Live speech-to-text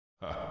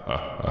Hey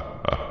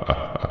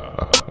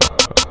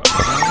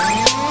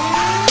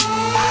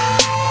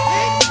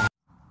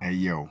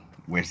yo,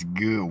 what's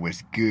good?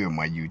 What's good,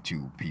 my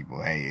YouTube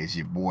people? Hey, it's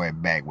your boy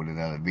back with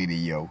another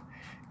video.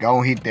 Go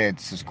and hit that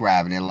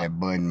subscribe and that like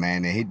button,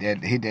 man, and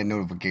hit that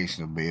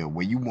notification bell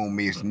where you won't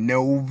miss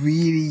no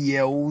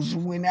videos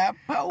when I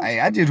post. Hey,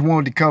 I just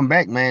wanted to come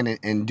back, man,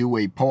 and do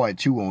a part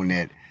 2 on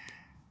that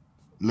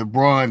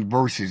LeBron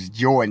versus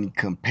Jordan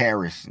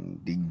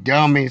comparison. The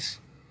dumbest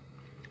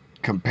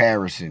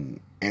comparison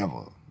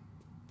ever.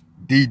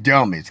 The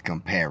dumbest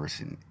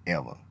comparison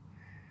ever.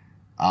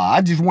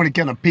 I just want to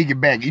kind of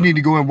piggyback. You need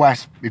to go and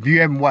watch, if you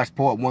haven't watched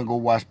part 1, go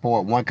watch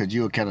part 1, because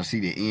you'll kind of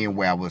see the end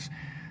where I was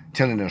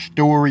telling a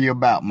story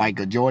about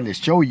Michael Jordan to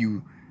show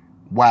you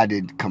why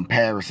the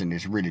comparison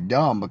is really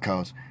dumb,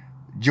 because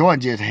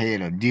Jordan just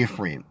had a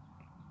different,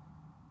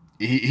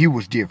 he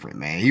was different,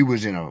 man. He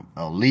was in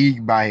a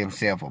league by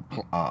himself,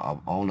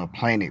 on a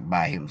planet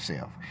by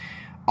himself.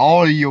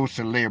 All of your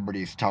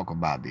celebrities talk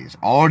about this.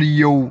 All of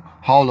your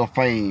Hall of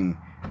Fame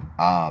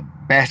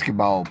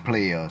basketball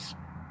players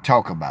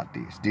talk about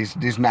this.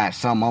 This not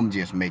something I'm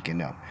just making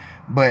up.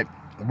 But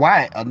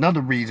why?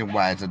 Another reason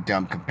why it's a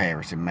dumb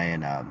comparison,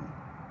 man.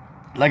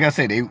 Like I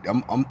said,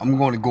 I'm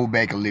going to go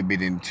back a little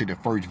bit into the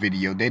first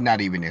video. They're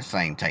not even the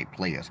same type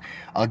players.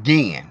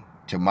 Again,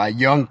 to my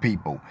young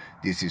people,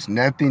 this is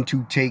nothing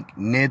to take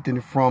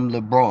nothing from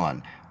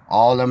LeBron.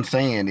 All I'm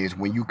saying is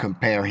when you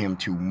compare him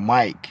to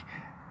Mike,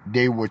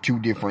 they were two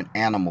different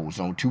animals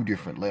on two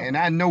different levels. And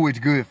I know it's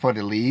good for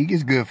the league.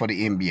 It's good for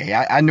the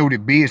NBA. I know the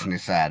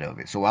business side of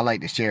it. So I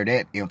like to share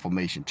that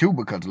information too,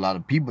 because a lot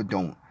of people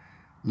don't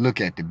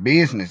look at the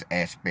business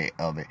aspect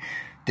of it.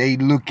 They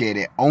look at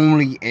it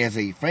only as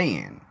a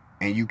fan.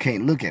 And you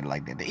can't look at it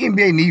like that. The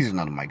NBA needs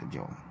another Michael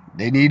Jordan.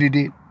 They needed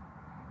it.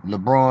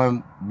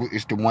 LeBron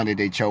is the one that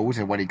they chose.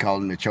 That's why they call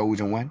him the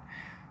chosen one.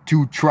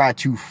 To try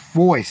to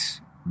force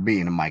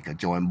being a Michael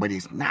Jordan, but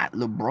it's not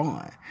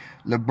LeBron.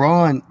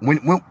 LeBron,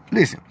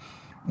 listen,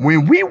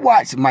 when we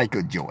watch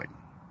Michael Jordan,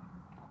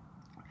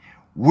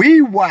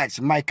 we watched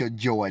Michael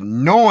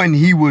Jordan knowing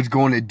he was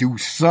going to do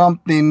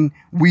something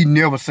we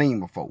never seen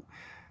before.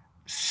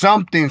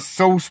 Something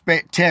so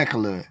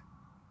spectacular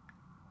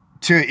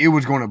till it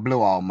was going to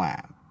blow our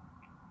mind.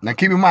 Now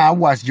keep in mind, I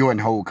watched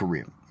Jordan's whole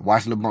career.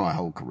 Watched LeBron's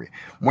whole career.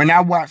 When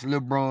I watch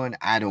LeBron,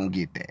 I don't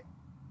get that.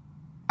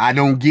 I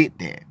don't get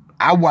that.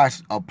 I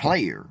watch a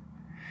player,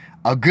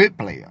 a good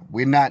player.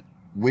 We're not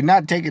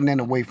taking that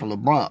away from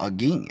LeBron.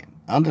 Again,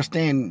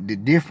 understand the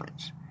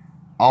difference.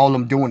 All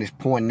I'm doing is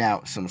pointing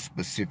out some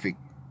specific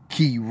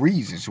key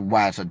reasons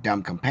why it's a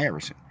dumb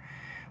comparison.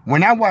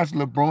 When I watch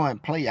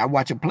LeBron play, I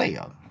watch a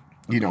player.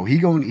 You know, he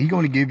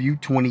gonna give you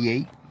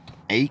 28,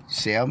 8,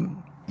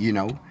 7,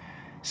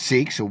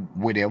 6 or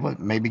whatever.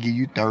 Maybe give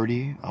you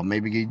 30 or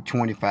maybe give you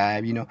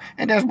 25,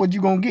 And that's what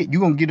you're going to get. You're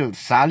going to get a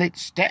solid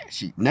stat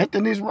sheet.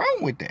 Nothing is wrong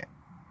with that.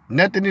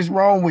 Nothing is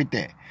wrong with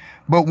that.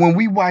 But when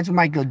we watch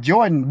Michael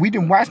Jordan, we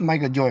didn't watch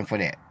Michael Jordan for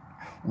that.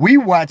 We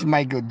watch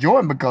Michael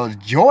Jordan because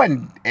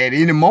Jordan at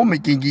any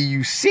moment can give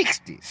you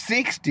 60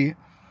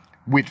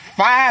 with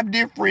 5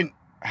 different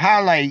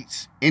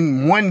highlights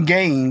in one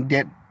game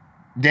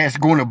that's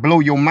going to blow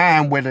your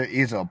mind, whether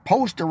it's a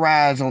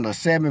posterized on a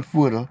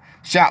 7-footer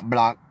shot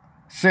block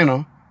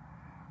center,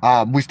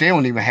 which they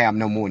don't even have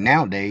no more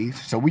nowadays,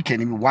 so we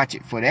can't even watch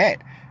it for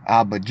that.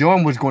 But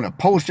Jordan was going to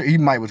was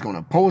going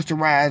to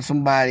posterize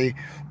somebody,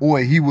 or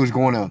he was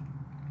going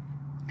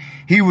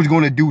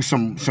to do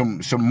some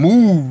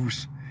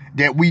moves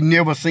that we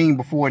never seen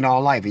before in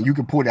our life, and you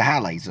can pull the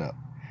highlights up.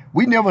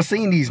 We never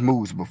seen these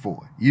moves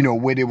before.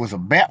 Where there was a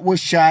backwards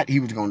shot, he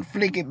was going to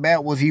flick it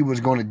backwards, he was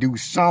going to do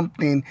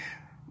something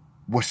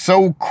was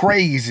so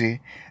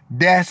crazy.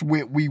 That's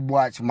what we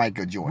watch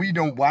Michael Jordan. We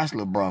don't watch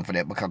LeBron for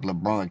that because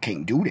LeBron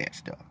can't do that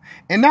stuff.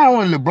 And not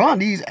only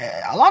LeBron,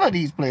 a lot of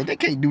these players, they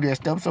can't do that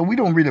stuff, so we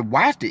don't really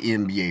watch the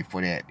NBA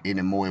for that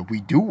anymore. If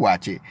we do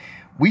watch it,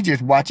 we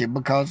just watch it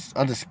because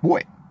of the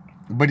sport.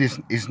 But it's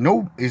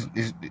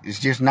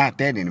just not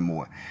that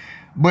anymore.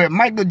 But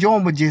Michael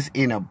Jordan was just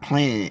in a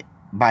planet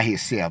by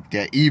himself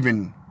that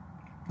even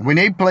when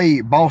they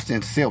played Boston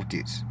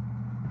Celtics,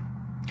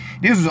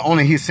 this was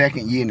only his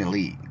second year in the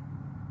league.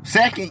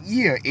 Second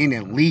year in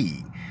the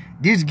league,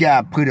 this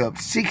guy put up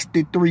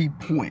 63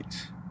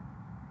 points.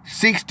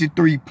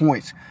 63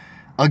 points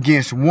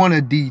against one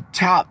of the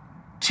top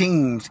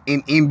teams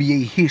in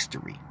NBA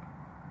history.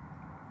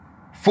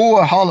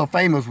 4 Hall of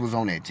Famers was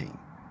on that team.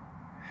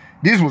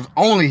 This was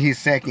only his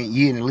second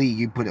year in the league.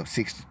 He put up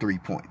 63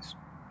 points.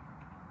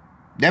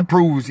 That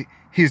proves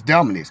his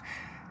dominance.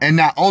 And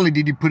not only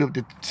did he put up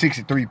the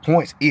 63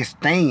 points, it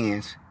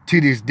stands to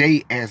this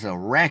day as a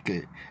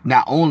record,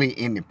 not only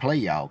in the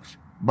playoffs,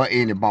 but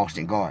in the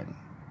Boston Garden.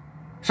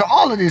 So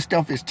all of this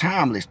stuff is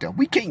timeless stuff.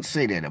 We can't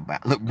say that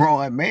about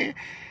LeBron, man.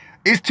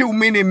 It's too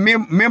many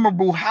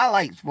memorable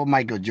highlights for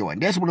Michael Jordan.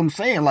 That's what I'm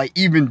saying. Like,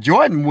 even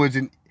Jordan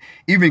wasn't,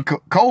 even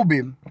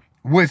Kobe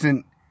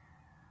wasn't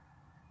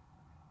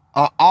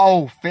an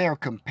all-fair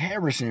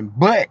comparison,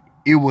 but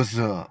it was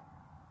a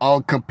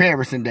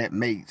comparison that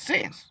made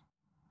sense.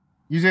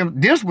 You see,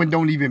 this one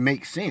don't even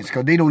make sense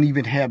because they don't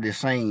even have the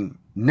same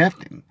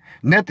nothing.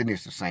 Nothing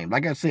is the same.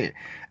 Like I said,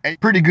 a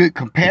pretty good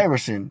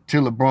comparison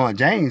to LeBron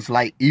James.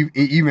 Like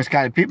even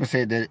Scottie Pippen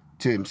said that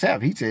to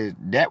himself. He said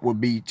that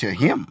would be to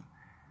him,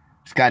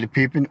 Scottie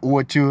Pippen,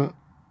 or to,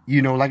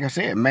 like I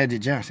said, Magic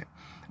Johnson.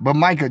 But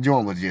Michael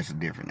Jordan was just a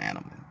different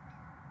animal.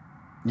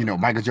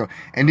 Michael Jordan.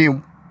 And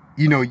then,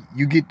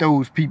 you get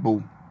those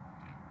people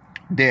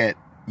that,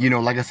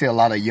 like I said, a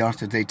lot of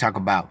youngsters, they talk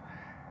about,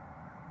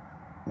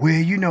 well,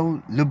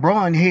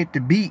 LeBron had to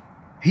beat,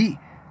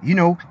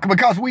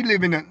 because we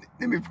live in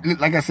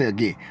like I said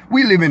again,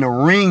 we live in a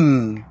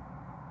ring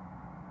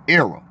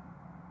era.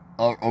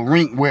 A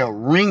ring, well,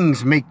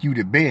 rings make you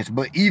the best,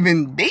 but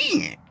even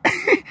then,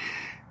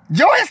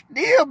 Jordan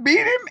still beat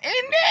him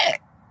in that.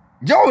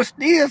 Jordan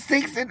still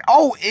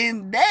 6-0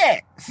 in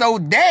that. So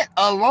that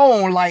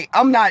alone, like,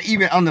 I'm not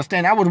even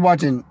understanding. I was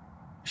watching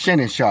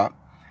Shannon Sharp,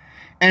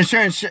 and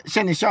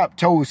Shannon Sharp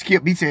told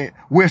Skip, he said,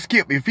 well,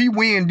 Skip, if he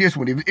win this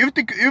one, if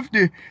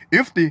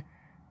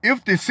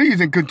the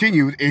season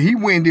continues and he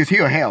win this,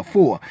 he'll have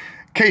 4.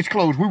 Case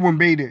closed, we wouldn't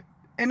be there.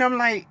 And I'm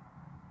like,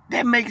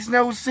 that makes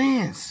no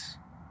sense.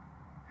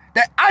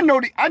 That I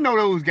know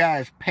those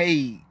guys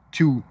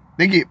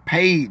they get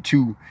paid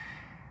to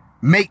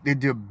make the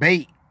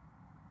debate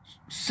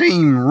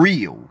seem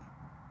real.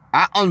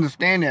 I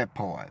understand that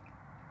part.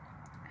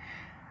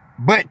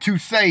 But to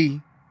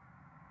say,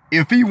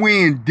 if he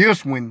win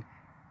this one,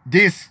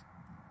 this,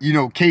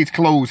 case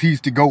closed, he's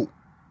the GOAT.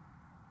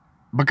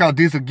 Because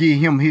this will give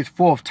him his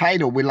 4th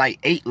title with like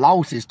 8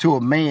 losses to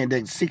a man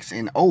that's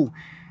 6-0.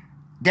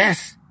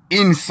 That's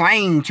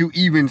insane to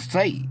even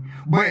say.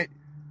 But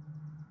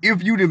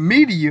if you the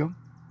media,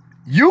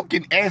 you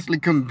can actually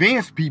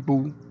convince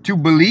people to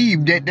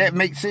believe that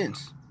makes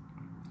sense.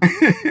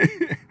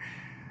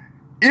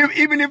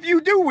 Even if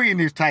you do win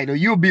this title,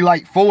 you'll be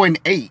like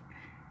 4-8.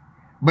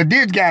 But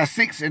this guy's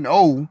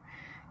 6-0,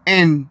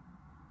 and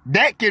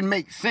that can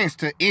make sense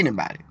to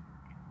anybody.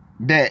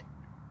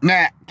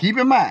 Now, keep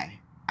in mind,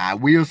 I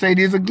will say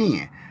this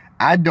again.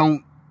 I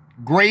don't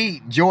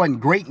grade Jordan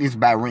greatness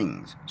by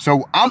rings.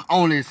 So I'm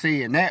only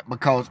saying that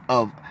because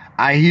of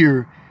I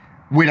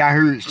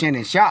heard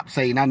Shannon Sharp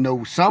say, and I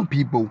know some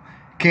people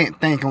can't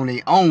think on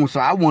their own, so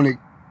I want to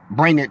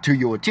bring that to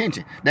your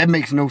attention. That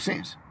makes no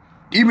sense.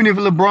 Even if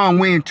LeBron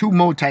wins 2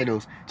 more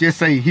titles, just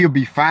say he'll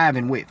be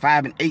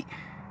 5-8.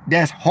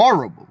 That's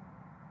horrible.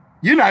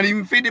 You're not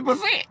even 50%.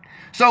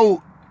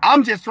 So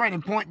I'm just trying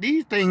to point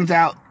these things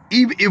out.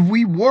 Even if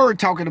we were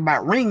talking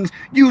about rings,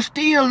 you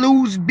still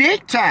lose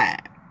big time.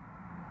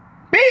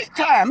 Big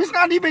time. It's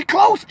not even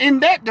close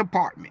in that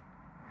department.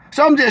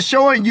 So I'm just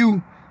showing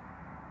you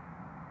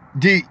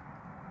the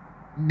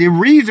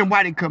reason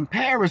why the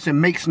comparison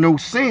makes no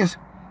sense,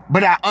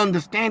 but I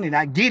understand it.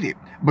 I get it.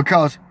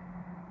 Because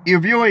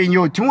if you're in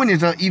your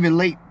 20s or even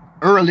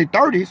early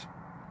 30s,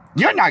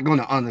 you're not going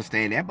to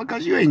understand that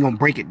because you ain't going to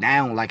break it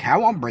down like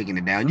how I'm breaking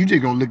it down. You're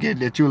just going to look at it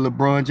that you're a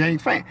LeBron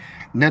James fan.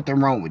 Nothing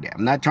wrong with that.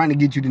 I'm not trying to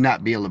get you to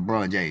not be a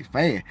LeBron James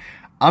fan.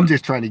 I'm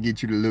just trying to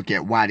get you to look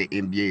at why the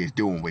NBA is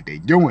doing what they're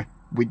doing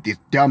with this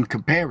dumb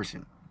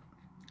comparison.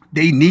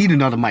 They need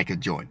another Michael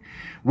Jordan.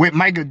 With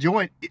Michael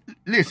Jordan,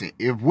 listen,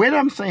 if what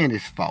I'm saying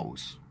is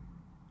false,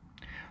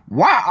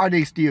 why are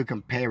they still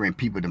comparing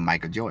people to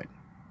Michael Jordan?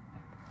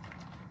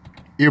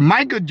 If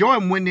Michael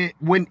Jordan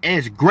went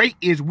as great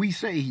as we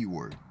say he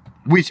were,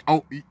 which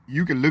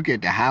you can look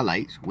at the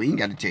highlights. We ain't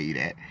got to tell you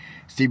that.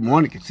 Steve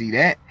Warner can see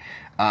that.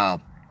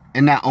 And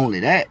not only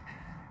that,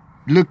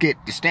 look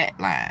at the stat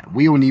line.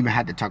 We don't even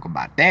have to talk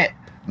about that.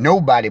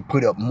 Nobody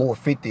put up more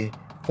 50,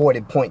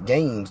 40-point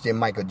games than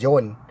Michael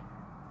Jordan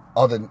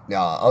other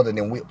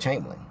than Wilt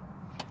Chamberlain.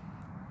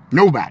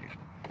 Nobody.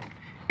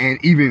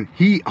 And even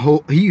he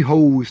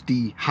holds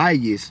the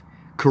highest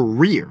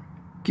career.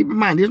 Keep in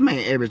mind, this man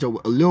averaged a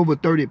little over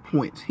 30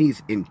 points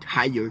his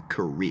entire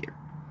career.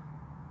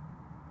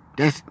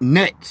 That's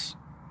nuts.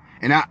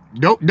 And I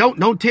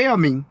don't tell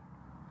me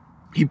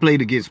he played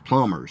against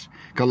plumbers.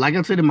 Because like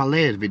I said in my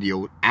last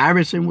video,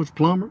 Iverson was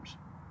plumbers.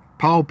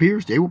 Paul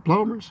Pierce, they were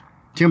plumbers.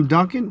 Tim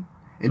Duncan.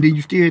 And then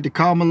you still had the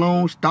Karl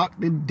Malone,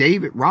 Stockton,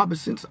 David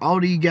Robinson.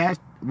 All these guys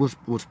was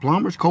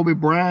plumbers. Kobe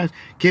Bryant,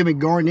 Kevin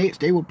Garnett,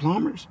 they were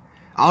plumbers.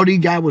 All these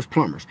guys was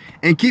plumbers.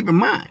 And keep in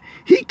mind,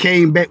 he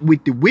came back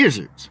with the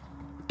Wizards.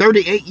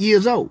 38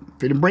 years old.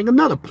 Finna bring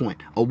another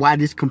point of why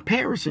this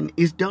comparison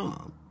is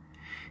dumb.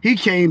 He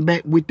came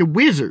back with the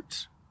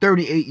Wizards,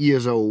 38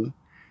 years old.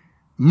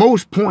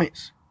 Most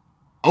points.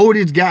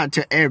 Oldest guy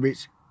to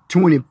average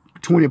 20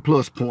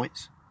 plus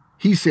points.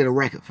 He set a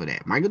record for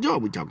that. Michael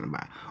Jordan we talking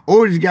about.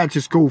 Oldest guy to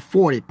score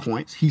 40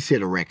 points. He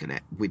set a record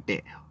with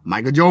that.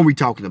 Michael Jordan we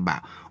talking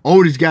about.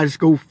 Oldest guy to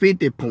score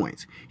 50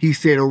 points. He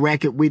set a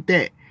record with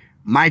that.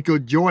 Michael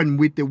Jordan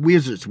with the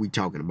Wizards we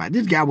talking about.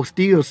 This guy was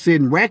still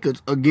setting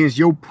records against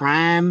your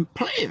prime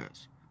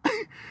players.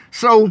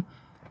 So,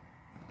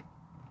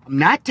 I'm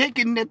not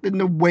taking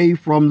nothing away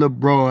from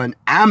LeBron.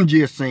 I'm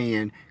just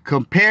saying,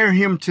 compare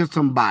him to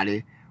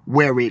somebody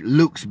where it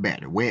looks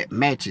better, where it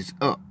matches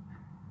up.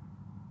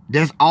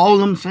 That's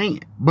all I'm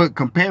saying. But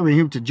comparing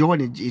him to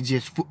Jordan,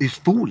 it's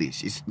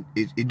foolish.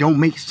 It don't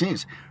make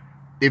sense.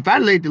 If I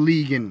led the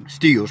league in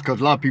steals, because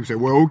a lot of people say,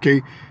 well,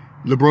 okay,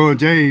 LeBron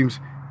James,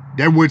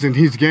 that wasn't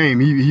his game.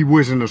 He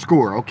wasn't a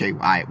scorer. Okay, all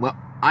right. Well,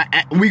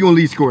 we're going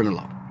to leave scoring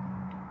alone.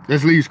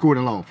 Let's leave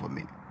scoring alone for a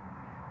minute.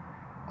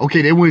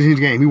 Okay, that wasn't his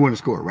game. He wasn't a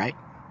scorer, right?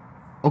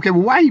 Okay,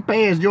 well, why he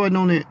passed Jordan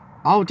on the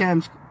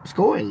all-time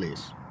scoring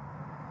list?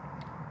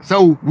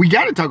 So we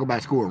got to talk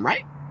about scoring,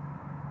 right?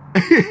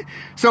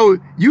 So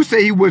you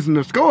say he wasn't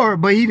a scorer,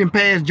 but he didn't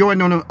pass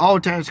Jordan on the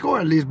all-time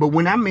scoring list. But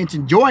when I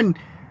mentioned Jordan,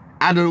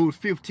 out of those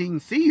 15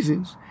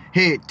 seasons,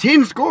 had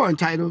 10 scoring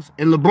titles,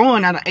 and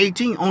LeBron out of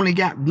 18 only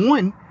got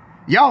 1,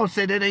 y'all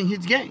said that ain't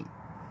his game.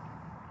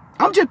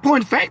 I'm just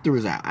pointing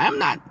factors out. I'm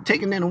not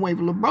taking that away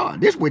from LeBron.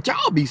 This is what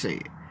y'all be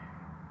saying.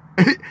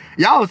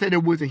 Y'all said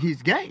it wasn't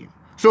his game.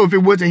 So if it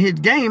wasn't his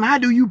game, how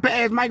do you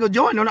pass Michael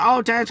Jordan on the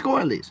all-time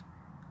scoring list?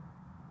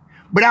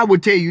 But I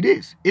would tell you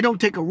this. It don't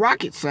take a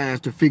rocket science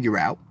to figure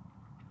out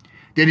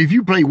that if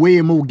you play way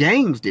more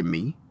games than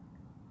me,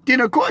 then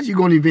of course you're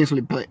going to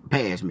eventually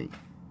pass me.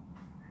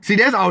 See,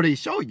 that's all they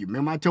show you.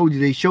 Remember, I told you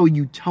they show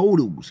you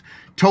totals,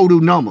 total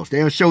numbers.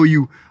 They'll show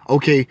you,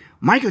 okay,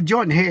 Michael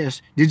Jordan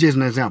has, this is just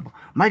an example,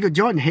 Michael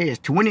Jordan has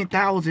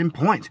 20,000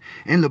 points,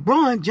 and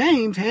LeBron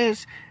James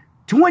has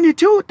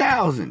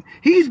 22,000.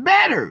 He's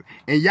better.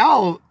 And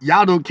y'all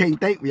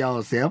can't think for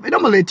y'allself. And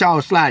I'm going to let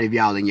y'all slide if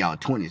y'all in y'all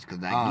 20s,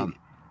 because I get it.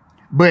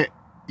 But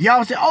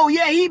y'all say, oh,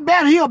 yeah, he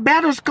a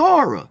better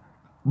scorer.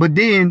 But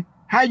then,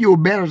 how you a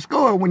better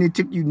scorer when it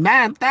took you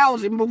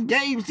 9,000 more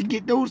games to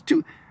get those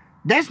two?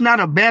 That's not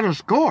a better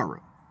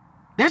scorer.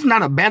 That's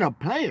not a better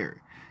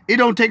player. It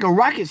don't take a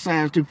rocket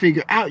science to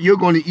figure out you're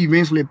going to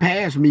eventually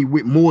pass me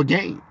with more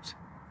games.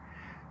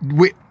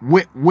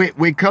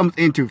 What comes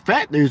into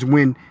factors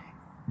when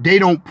they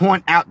don't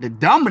point out the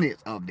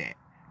dominance of that.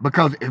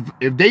 Because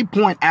if they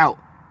point out,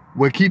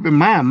 well, keep in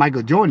mind,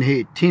 Michael Jordan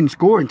had 10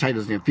 scoring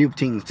titles in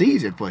 15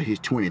 seasons for his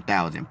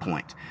 20,000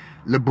 points.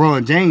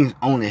 LeBron James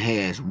only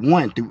has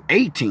 1 through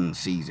 18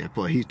 seasons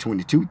for his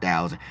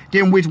 22,000.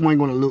 Then which one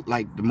going to look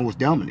like the most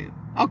dominant?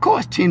 Of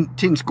course,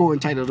 10 scoring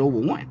titles over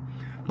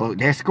 1. But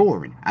that's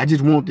scoring. I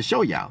just wanted to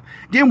show y'all.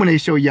 Then when they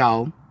show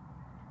y'all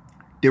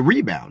the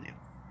rebounding,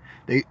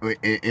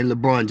 and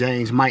LeBron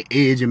James might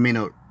edge him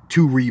in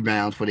 2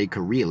 rebounds for their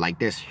career. Like,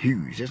 that's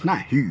huge. That's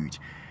not huge.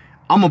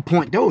 I'm going to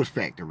point those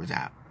factors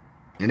out.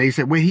 And they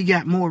said, well, he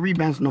got more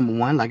rebounds, number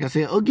one. Like I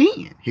said,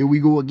 again, here we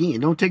go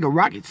again. Don't take a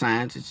rocket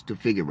scientist to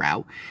figure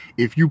out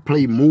if you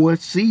play more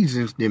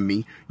seasons than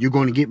me, you're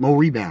going to get more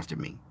rebounds than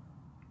me.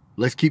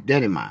 Let's keep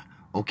that in mind.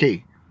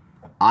 Okay.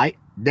 All right.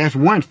 That's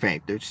one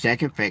factor.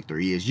 Second factor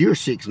is you're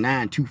 6'9",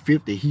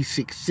 250. He's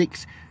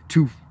 6'6",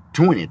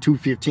 220,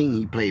 215.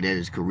 He played at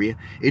his career.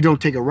 It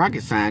don't take a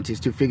rocket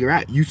scientist to figure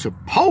out you're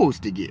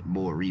supposed to get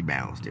more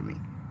rebounds than me.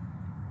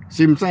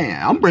 See what I'm saying?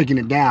 I'm breaking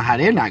it down how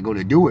they're not going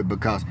to do it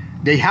because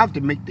they have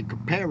to make the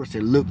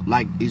comparison look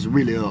like it's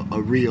really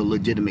a real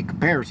legitimate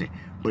comparison,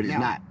 but it's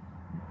not.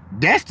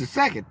 That's the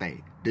second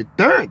thing. The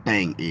third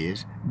thing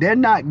is they're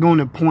not going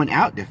to point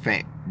out the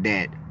fact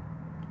that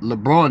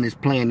LeBron is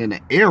playing in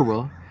an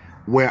era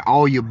where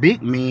all your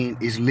big men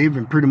is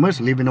pretty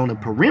much living on the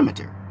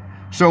perimeter.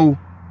 So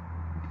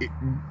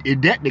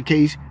if that's the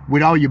case,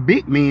 with all your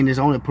big men is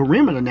on the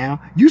perimeter now,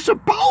 you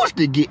supposed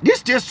to get,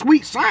 this just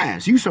sweet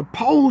science, you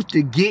supposed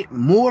to get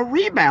more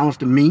rebounds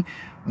than me.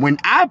 When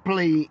I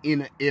play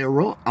in an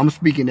era, I'm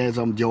speaking as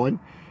I'm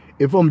Jordan.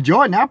 If I'm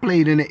Jordan, I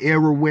played in an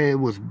era where it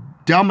was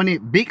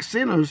dominant big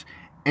centers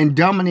and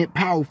dominant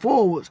power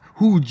forwards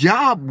whose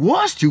job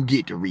was to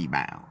get the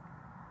rebound.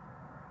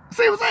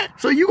 See what I'm saying?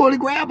 So you're going to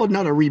grab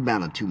another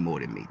rebound or 2 more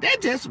than me. That's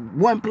just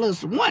 1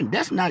 + 1.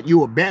 That's not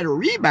you a better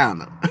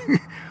rebounder.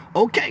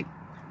 Okay,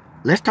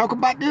 let's talk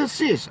about the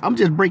assists. I'm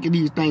just breaking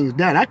these things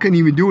down. I couldn't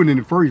even do it in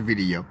the first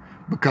video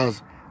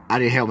because I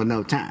didn't have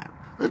enough time.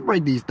 Let's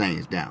break these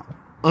things down.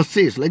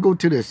 Assists. Let's go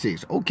to the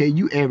assists. Okay,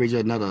 you average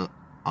another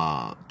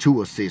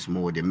 2 assists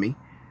more than me.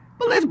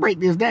 But let's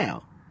break this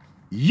down.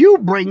 You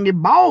bring the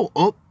ball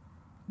up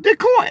the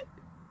court.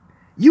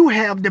 You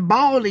have the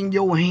ball in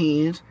your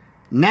hands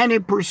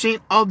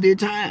 90% of the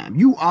time.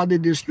 You are the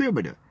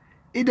distributor.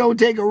 It don't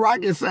take a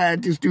rocket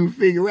scientist to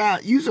figure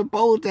out you're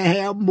supposed to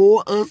have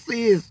more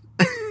assists.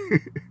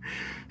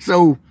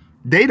 So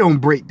they don't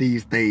break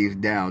these things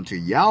down to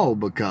y'all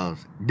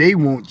because they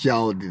want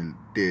y'all to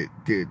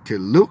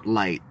look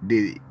like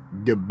the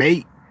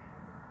debate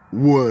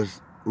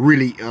was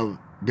really a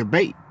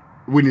debate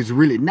when it's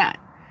really not.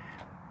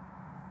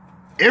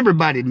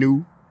 Everybody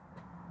knew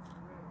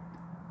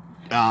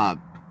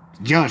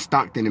John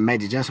Stockton and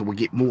Magic Johnson would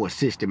get more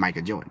assists than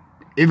Michael Jordan.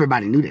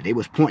 Everybody knew that. They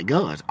was point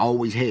guards,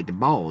 always had the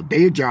ball.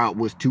 Their job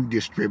was to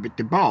distribute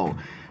the ball.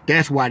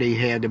 That's why they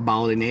had the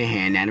ball in their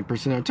hand 90%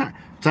 of the time.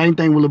 Same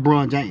thing with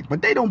LeBron James.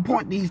 But they don't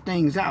point these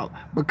things out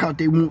because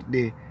they want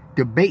the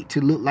debate to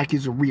look like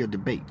it's a real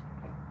debate.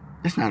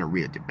 It's not a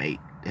real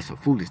debate. That's a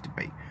foolish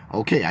debate.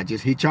 Okay, I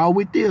just hit y'all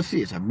with the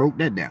assist. I broke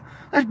that down.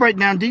 Let's break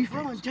down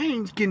defense. LeBron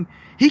James can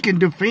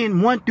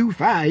defend 1 through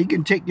 5. He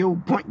can take your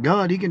point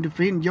guard. He can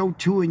defend your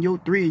 2 and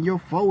your 3 and your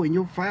 4 and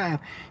your 5.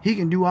 He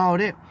can do all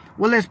that.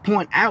 Well, let's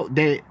point out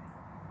that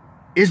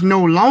it's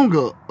no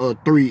longer a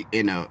 3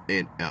 and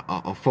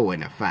a 4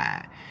 and a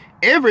 5.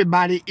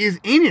 Everybody is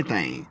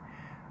anything.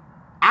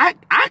 I'm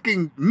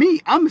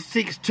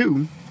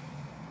 6'2".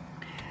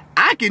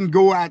 I can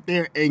go out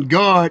there and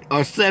guard a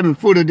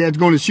 7-footer that's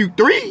going to shoot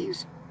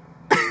threes.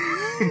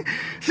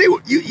 See,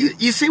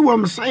 you see what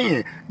I'm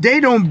saying? They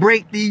don't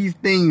break these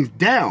things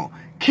down.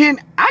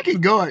 I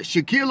can guard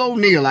Shaquille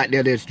O'Neal out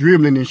there that's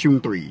dribbling and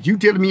shooting threes. You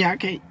telling me I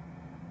can't?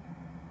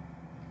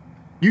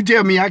 You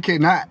tell me I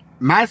cannot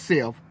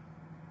myself.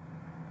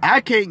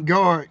 I can't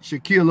guard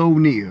Shaquille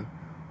O'Neal,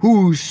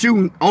 who's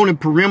shooting on the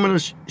perimeter,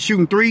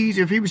 shooting threes.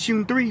 If he was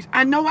shooting threes,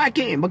 I know I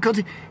can, because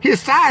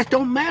his size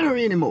don't matter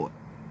anymore.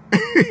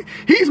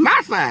 He's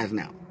my size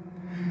now.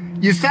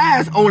 Your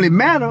size only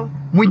matter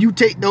when you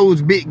take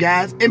those big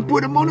guys and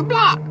put them on the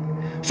block.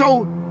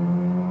 So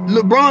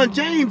LeBron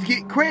James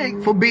get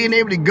credit for being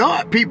able to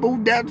guard people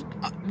that's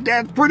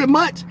pretty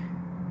much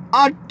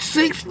are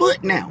 6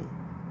 foot now.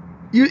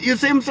 You see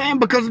what I'm saying?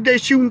 Because if they're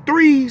shooting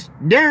threes,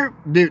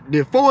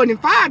 the 4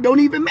 and 5 don't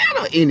even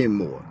matter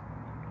anymore.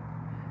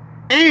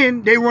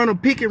 And they run a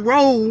pick and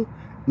roll.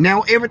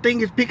 Now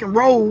everything is pick and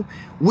roll,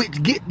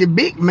 which get the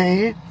big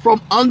man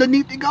from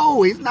underneath the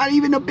goal. It's not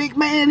even a big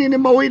man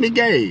anymore in the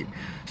game.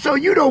 So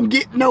you don't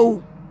get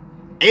no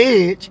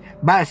edge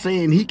by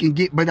saying he can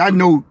get, but I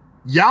know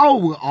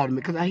y'all will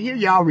automatically, because I hear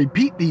y'all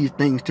repeat these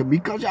things to me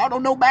because y'all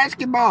don't know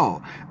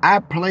basketball. I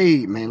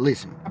played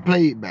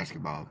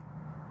basketball.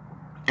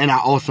 And I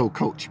also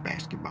coach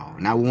basketball.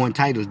 And I won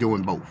titles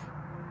doing both.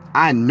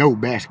 I know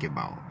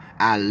basketball.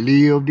 I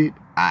lived it.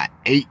 I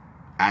ate.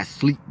 I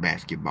sleep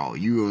basketball.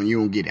 You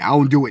don't get it. I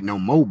don't do it no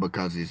more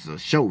because it's a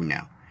show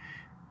now.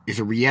 It's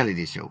a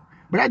reality show.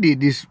 But I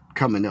did this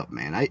coming up,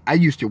 man. I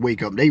used to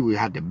wake up. They would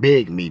have to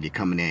beg me to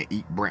come in there and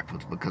eat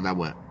breakfast because I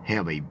would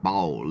have a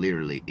ball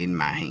literally in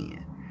my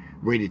hand,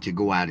 ready to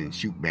go out and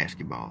shoot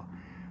basketball.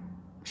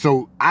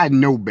 So I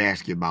know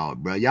basketball,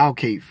 bro. Y'all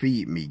can't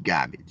feed me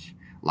garbage.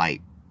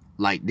 Like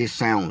this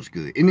sounds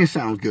good. And this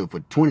sounds good for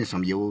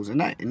 20-some-year-olds and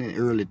in the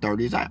early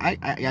 30s.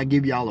 I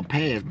give y'all a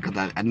pass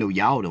because I know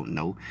y'all don't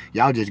know.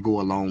 Y'all just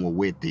go along with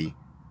what the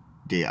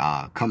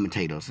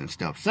commentators and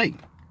stuff say.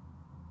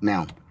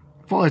 Now,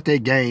 as far as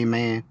that game,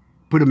 man,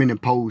 put them in the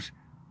post.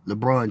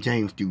 LeBron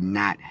James do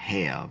not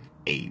have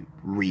a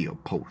real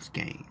post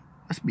game.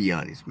 Let's be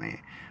honest, man.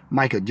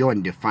 Michael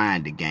Jordan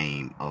defined the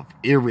game of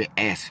every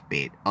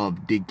aspect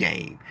of the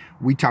game.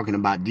 We talking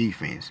about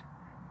defense.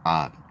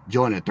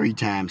 Jordan a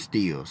 3-time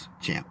steals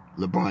champ.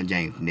 LeBron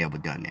James never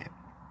done that.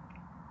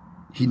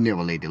 He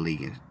never led the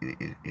league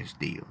in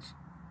steals.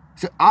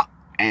 So,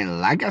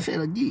 and like I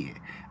said again,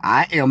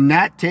 I am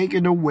not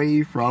taking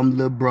away from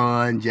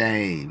LeBron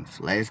James.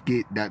 Let's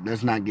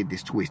not get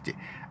this twisted.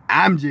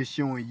 I'm just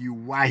showing you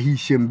why he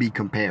shouldn't be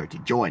compared to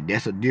Jordan.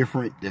 That's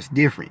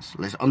difference.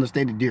 Let's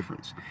understand the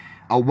difference.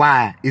 Or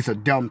why it's a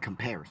dumb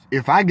comparison.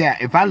 If I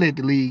led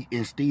the league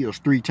in steals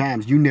 3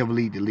 times, you never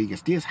lead the league in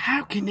steals,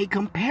 how can they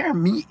compare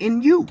me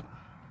and you?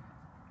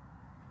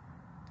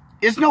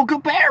 It's no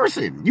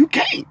comparison. You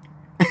can't.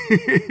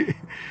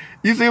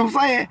 You see what I'm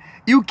saying?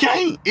 You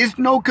can't. It's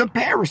no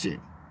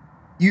comparison.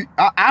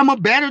 I'm a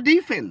better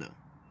defender.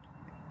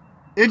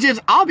 It's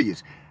just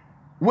obvious.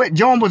 What,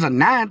 Jordan was a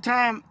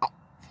 9-time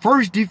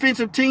first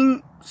defensive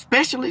team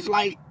specialist?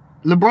 Like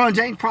LeBron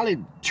James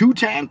probably 2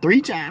 times,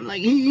 3 times.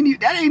 Like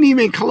that ain't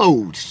even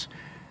close.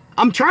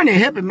 I'm trying to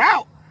help him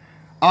out.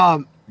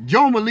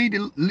 Jordan would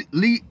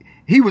lead.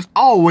 He was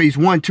always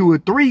 1, 2, or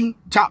 3,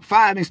 top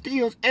 5 in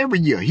steals every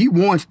year. He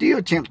won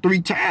steal champs 3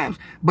 times,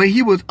 but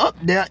he was up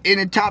there in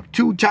the top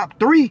 2, top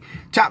 3,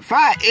 top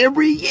 5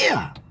 every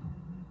year.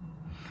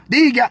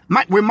 Then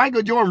when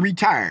Michael Jordan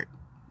retired,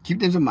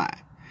 keep this in mind.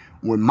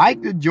 When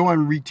Michael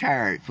Jordan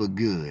retired for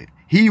good,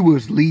 he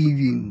was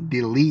leading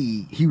the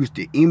league. He was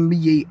the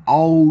NBA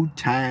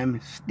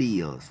all-time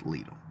steals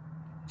leader.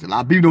 So a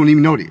lot of people don't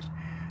even know this.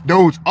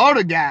 Those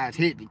other guys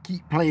had to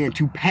keep playing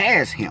to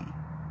pass him.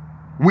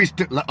 Which,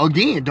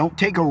 again, don't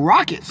take a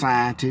rocket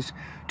scientist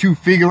to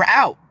figure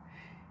out.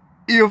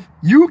 If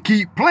you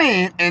keep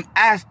playing and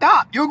I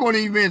stop, you're going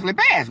to eventually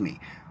pass me.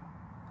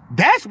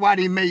 That's why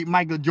they made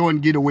Michael Jordan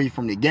get away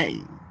from the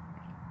game.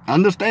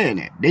 Understand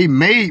that. They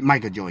made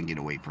Michael Jordan get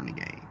away from the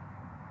game.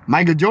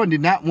 Michael Jordan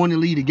did not want to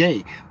lead the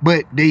game,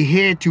 but they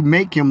had to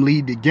make him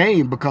lead the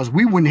game because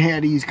we wouldn't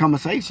have these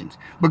conversations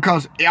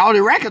because all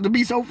the records would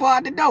be so far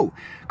out the door.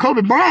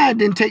 Kobe Bryant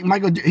didn't take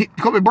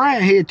Kobe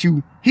Bryant had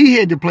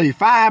to play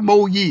 5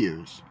 more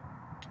years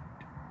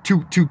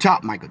to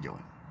top Michael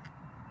Jordan.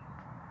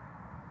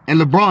 And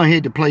LeBron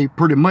had to play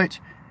pretty much,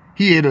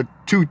 he had a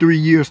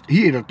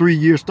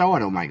 3-year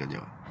start on Michael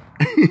Jordan.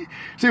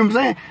 See what I'm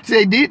saying? See,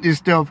 they did this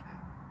stuff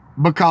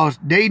because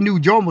they knew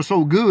Jordan was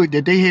so good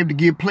that they had to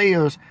give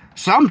players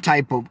some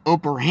type of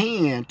upper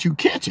hand to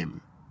catch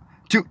him,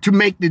 to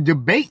make the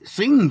debate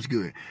seems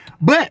good.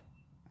 But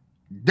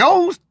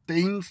those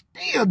things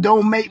still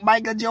don't make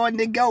Michael Jordan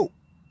the GOAT.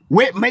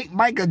 What make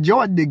Michael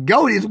Jordan the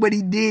GOAT is what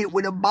he did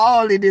with a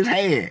ball in his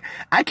hand.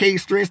 I can't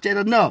stress that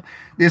enough.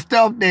 The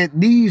stuff that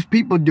these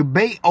people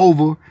debate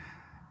over,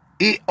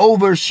 it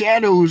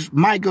overshadows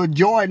Michael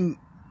Jordan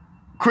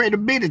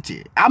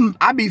credibility.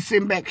 I be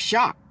sitting back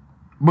shocked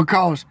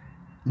because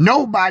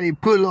nobody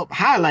pull up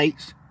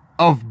highlights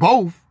of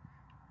both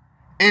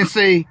and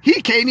say,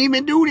 he can't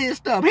even do this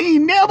stuff. He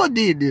never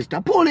did this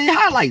stuff. Pull the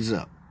highlights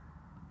up.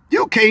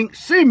 You can't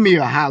send me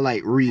a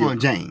highlight reel,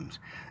 James,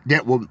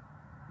 that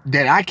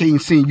I can't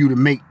send you to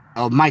make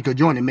Michael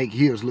Jordan make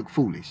his look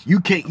foolish. You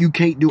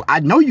can't do.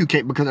 I know you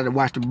can't because I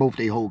watched them both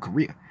their whole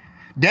career.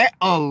 That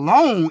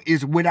alone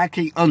is what I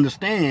can't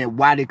understand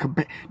why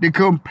the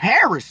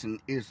comparison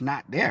is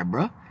not there,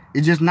 bro.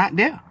 It's just not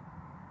there.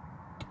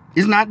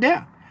 It's not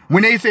there.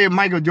 When they said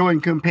Michael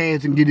Jordan couldn't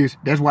pass and get his,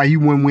 that's why he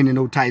wasn't winning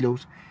no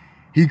titles.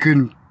 He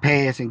couldn't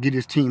pass and get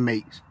his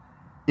teammates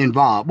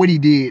involved. What he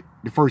did,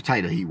 the first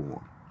title he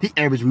won. He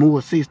averaged more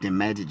assists than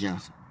Magic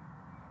Johnson.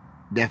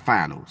 That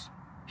finals.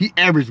 He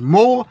averaged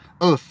more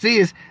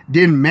assists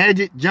than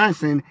Magic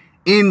Johnson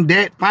in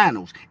that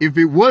finals. If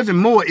it wasn't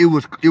more, it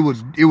was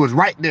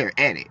right there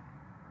at it.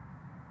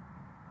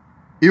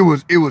 It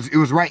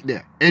was right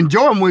there. And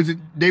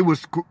Jordan they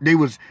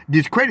was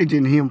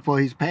discrediting him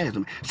for his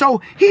passing.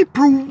 So he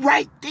proved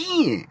right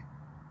then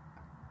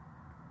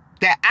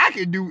that I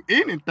can do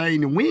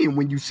anything to win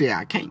when you say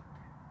I can't.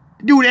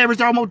 Dude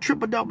averaged almost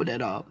triple-double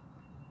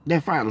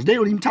that finals. They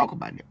don't even talk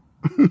about it.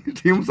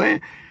 See what I'm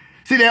saying?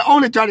 See, they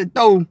only try to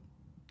throw,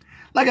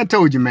 like I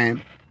told you,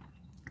 man,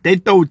 they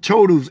throw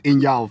totals in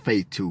y'all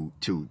face to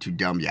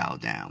dumb y'all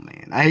down,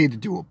 man. I hate to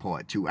do a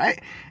part two. I'm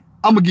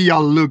gonna give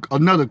y'all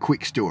another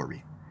quick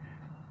story.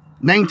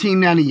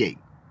 1998.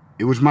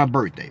 It was my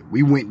birthday.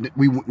 We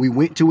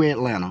went to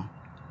Atlanta.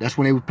 That's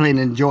when they were playing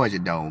in the Georgia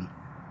Dome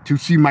to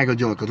see Michael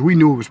Jordan because we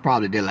knew it was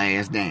probably their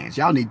last dance.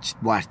 Y'all need to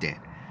watch that.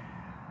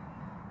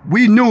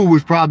 We knew it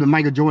was probably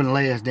Michael Jordan's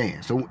last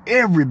dance. So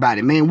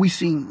everybody, man, we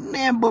seen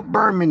nothing but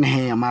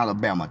Birmingham,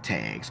 Alabama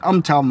tags.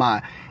 I'm talking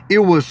about it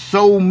was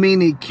so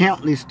many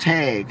countless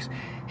tags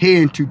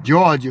heading to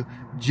Georgia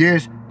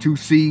just to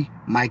see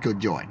Michael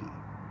Jordan.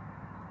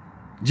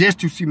 Just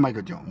to see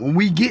Michael Jordan. When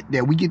we get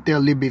there a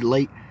little bit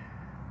late.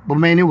 But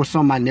man, it was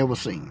something I never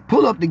seen.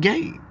 Pull up the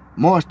game.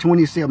 March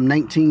 27,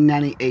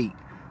 1998.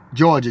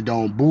 Georgia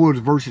Dome. Bulls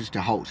versus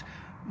the Hawks.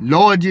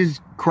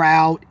 Largest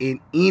crowd in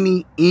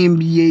any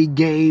NBA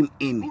game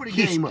in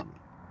history.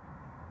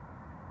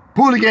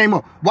 Pull the game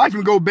up. Watch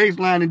him go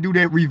baseline and do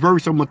that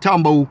reverse on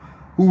Mutombo,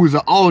 who was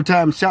an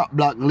all-time shot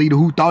blocking leader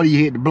who thought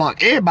he had the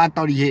block. Everybody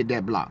thought he had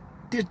that block.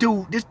 This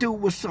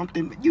dude was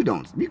something. You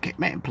can't,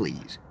 man,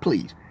 please.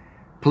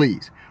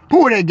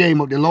 Pull that game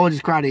up, the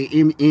largest crowd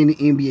in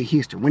NBA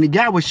history. When the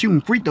guy was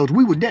shooting free throws,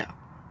 we were there.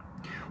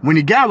 When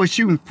the guy was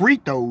shooting free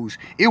throws,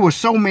 it was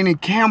so many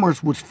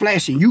cameras was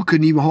flashing, you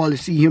couldn't even hardly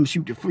see him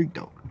shoot the free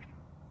throw.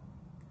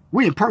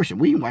 We in person.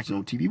 We ain't watching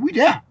on TV. We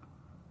there.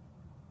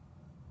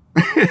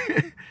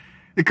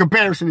 The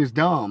comparison is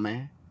dumb,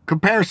 man.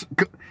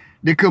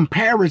 The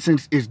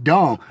comparisons is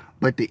dumb,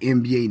 but the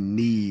NBA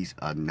needs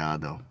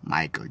another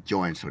Michael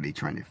Jordan, so they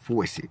trying to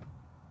force it.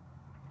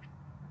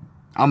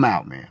 I'm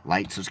out, man.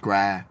 Like,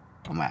 subscribe.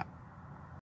 I'm out.